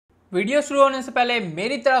Video शुरू होने से पहले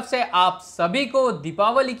मेरी तरफ से आप सभी को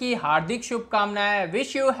दीपावली की हार्दिक शुभकामनाएं।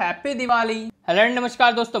 Wish you happy Diwali. Hello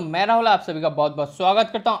नमस्कार दोस्तों, मैं राहुल आप सभी का बहुत बहुत स्वागत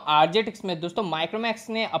करता हूं आरजे टेक्स में। दोस्तों माइक्रोमैक्स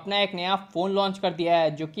ने अपना एक नया फ़ोन लॉन्च कर दिया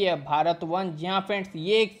है जो कि है भारत वन। जी हाँ फ्रेंड्स,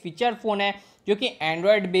 ये एक फीचर फ़ोन है जो कि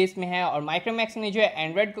एंड्रॉयड बेस में है और माइक्रोमैक्स ने जो है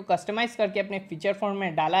एंड्रॉयड को कस्टमाइज़ करके अपने फीचर फ़ोन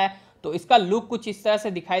में डाला है। तो इसका लुक कुछ इस तरह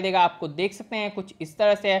से दिखाई देगा, आपको देख सकते हैं कुछ इस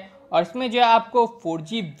तरह से है। और इसमें जो है आपको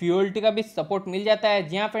 4G VoLTE का भी सपोर्ट मिल जाता है।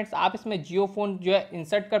 जी हाँ फ्रेंड्स, आप इसमें जियो फ़ोन जो है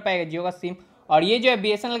इंसर्ट कर पाएगा, जियो का सिम। और ये जो है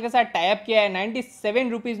BSNL के साथ टाइप किया है। 97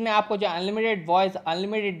 रुपीज़ में आपको जो अनलिमिटेड वॉइस,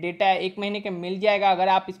 अनलिमिटेड डेटा है 1 महीने के मिल जाएगा अगर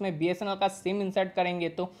आप इसमें BSNL का सिम इंसर्ट करेंगे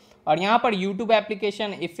तो। और यहाँ पर यूट्यूब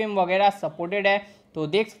एप्लीकेशन, FM वगैरह सपोर्टेड है। तो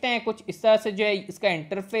देख सकते हैं कुछ इस तरह से जो है इसका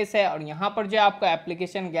इंटरफेस है। और यहाँ पर जो है आपको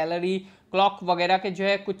एप्लीकेशन गैलरी, क्लॉक वगैरह के जो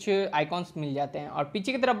है कुछ आइकॉन्स मिल जाते हैं। और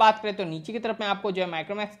पीछे की तरफ बात करें तो नीचे की तरफ में आपको जो है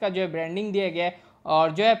माइक्रोमैक्स का जो है ब्रांडिंग दिया गया है।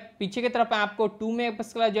 और जो है पीछे की तरफ में आपको 2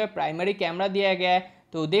 मेगापिक्सल का जो है प्राइमरी कैमरा दिया गया है।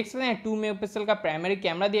 तो देख सकते हैं 2 मेगापिक्सल का प्राइमरी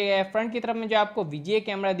कैमरा दिया गया है। फ्रंट की तरफ में जो आपको VGA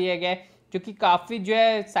कैमरा दिया गया है जो कि काफ़ी जो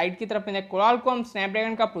है साइड की तरफ में Qualcomm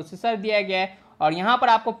Snapdragon का प्रोसेसर दिया गया है। और यहाँ पर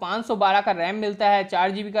आपको 512 का रैम मिलता है,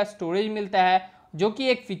 4GB का स्टोरेज मिलता है जो कि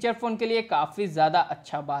एक फीचर फ़ोन के लिए काफ़ी ज़्यादा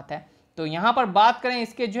अच्छा बात है। तो यहाँ पर बात करें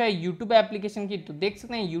इसके जो है यूट्यूब एप्लीकेशन की, तो देख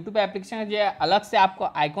सकते हैं यूट्यूब एप्लीकेशन जो है अलग से आपको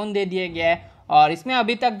आइकॉन दे दिया गया है। और इसमें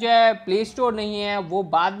अभी तक जो है प्ले स्टोर नहीं है, वो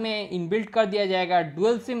बाद में इनबिल्ट कर दिया जाएगा।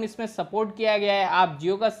 डुअल सिम इसमें सपोर्ट किया गया है, आप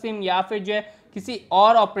जियो का सिम या फिर जो है किसी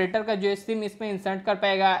और ऑपरेटर का जो है सिम इसमें इंसर्ट कर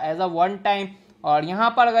पाएगा एज अ वन टाइम। और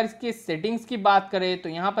यहाँ पर अगर इसकी सेटिंग्स की बात करें तो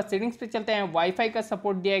यहाँ पर सेटिंग्स पे चलते हैं, वाईफाई का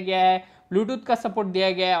सपोर्ट दिया गया है, ब्लूटूथ का सपोर्ट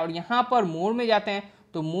दिया गया है। और यहाँ पर मोड में जाते हैं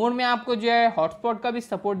तो मोड में आपको जो है हॉटस्पॉट का भी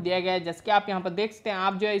सपोर्ट दिया गया है। जैसे कि आप यहाँ पर देख सकते हैं,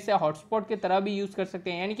 आप जो है इसे हॉटस्पॉट की तरह भी यूज़ कर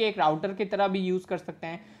सकते हैं, यानी कि एक राउटर की तरह भी यूज़ कर सकते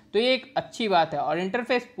हैं। तो ये एक अच्छी बात है। और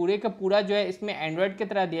इंटरफेस पूरे का पूरा जो है इसमें एंड्रॉयड की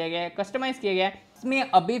तरह दिया गया है, कस्टमाइज़ किया गया है। इसमें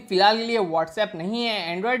अभी फिलहाल के लिए व्हाट्सएप नहीं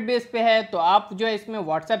है, एंड्रॉयड बेस पे है, तो आप जो है इसमें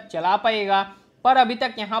व्हाट्सएप चला पाएगा। पर अभी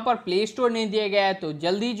तक यहाँ पर प्ले स्टोर नहीं दिया गया है, तो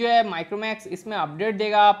जल्दी जो है माइक्रोमैक्स इसमें अपडेट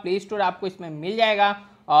देगा, प्ले स्टोर आपको इसमें मिल जाएगा।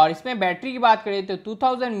 और इसमें बैटरी की बात करें तो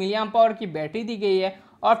 2000 मिलियम पावर की बैटरी दी गई है।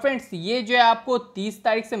 और फ्रेंड्स ये जो है आपको 30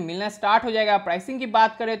 तारीख से मिलना स्टार्ट हो जाएगा। प्राइसिंग की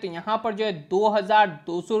बात करें तो यहाँ पर जो है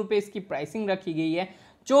 2200 रुपये इसकी प्राइसिंग रखी गई है,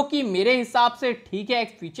 जो कि मेरे हिसाब से ठीक है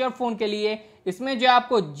एक फीचर फ़ोन के लिए। इसमें जो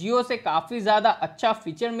आपको जियो से काफ़ी ज़्यादा अच्छा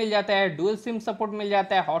फीचर मिल जाता है, डुअल सिम सपोर्ट मिल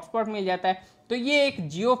जाता है, हॉटस्पॉट मिल जाता है। तो ये एक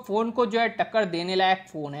जियो फ़ोन को जो है टक्कर देने लायक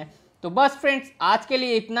फ़ोन है। तो बस फ्रेंड्स आज के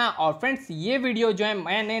लिए इतना। और फ्रेंड्स ये वीडियो जो है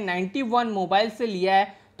मैंने 91 मोबाइल से लिया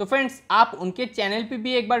है, तो फ्रेंड्स आप उनके चैनल पे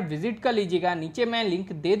भी एक बार विजिट कर लीजिएगा, नीचे मैं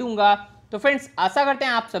लिंक दे दूंगा। तो फ्रेंड्स आशा करते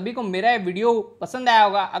हैं आप सभी को मेरा ये वीडियो पसंद आया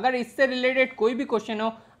होगा। अगर इससे रिलेटेड कोई भी क्वेश्चन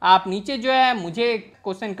हो आप नीचे जो है मुझे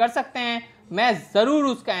क्वेश्चन कर सकते हैं, मैं ज़रूर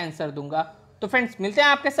उसका आंसर दूंगा। तो फ्रेंड्स मिलते हैं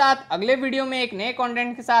आपके साथ अगले वीडियो में एक नए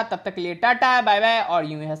कंटेंट के साथ। तब तक के लिए टाटा बाय बाय, और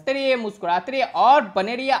यूं ही हंसते रहिए, मुस्कुराते रहिए और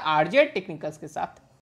बने रहिए आरजे टेक्निकल्स के साथ।